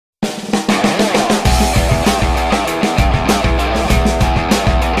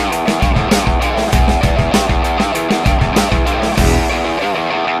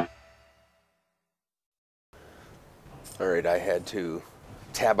Alright, I had to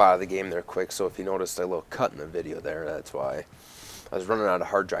tab out of the game there quick, so if you noticed a little cut in the video there, that's why. I was running out of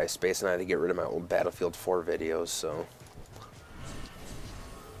hard drive space and I had to get rid of my old Battlefield 4 videos, so.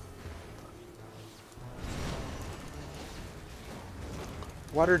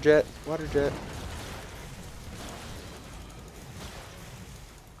 Water jet, water jet.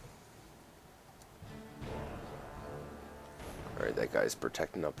 Alright, that guy's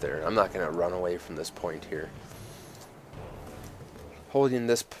protecting up there. I'm not going to run away from this point here. Holding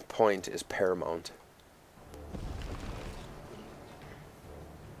this point is paramount.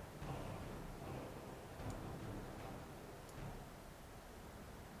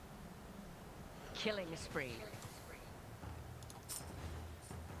 Killing spree.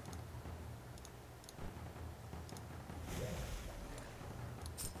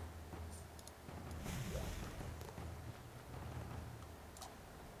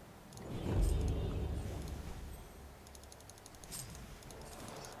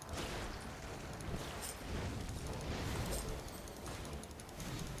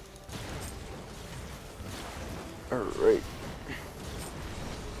 All right.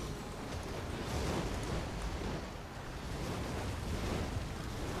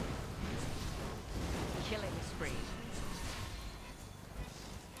 Killing spree.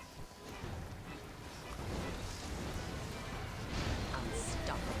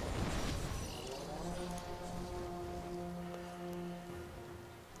 Unstoppable.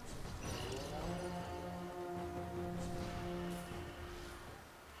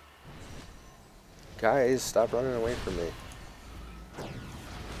 Guys, stop running away from me.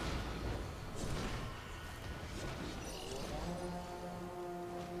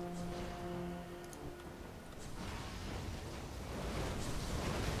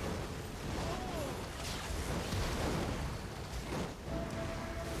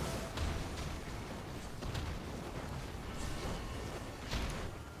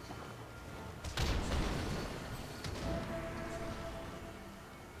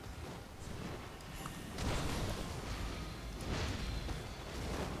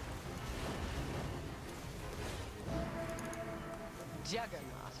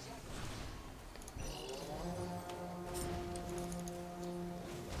 Juggernaut.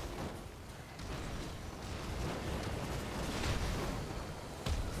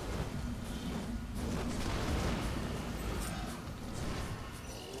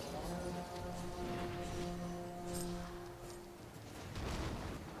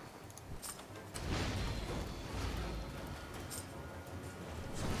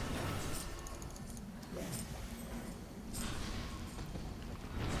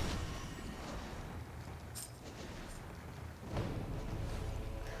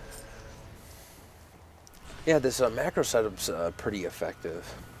 Yeah, this macro setup's pretty effective.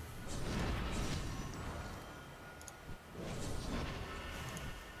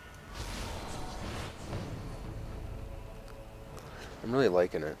 I'm really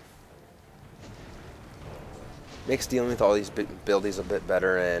liking it. Makes dealing with all these buildies a bit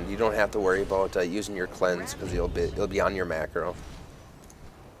better, and you don't have to worry about using your cleanse because it'll be on your macro.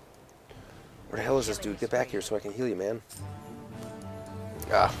 Where the hell is this dude? Get back here so I can heal you, man.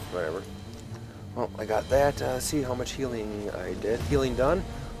 Ah, whatever. Well, I got that. See how much healing I did. Healing done.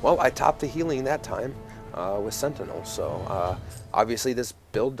 Well, I topped the healing that time with Sentinel. So obviously this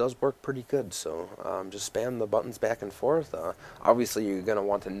build does work pretty good. So just spam the buttons back and forth. Obviously you're going to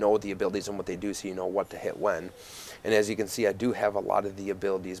want to know the abilities and what they do so you know what to hit when. And as you can see, I do have a lot of the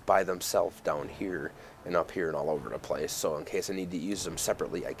abilities by themselves down here and up here and all over the place. So in case I need to use them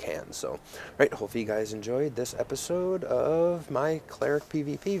separately, I can. So, right, hopefully you guys enjoyed this episode of my Cleric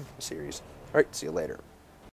PvP series. Alright, see you later.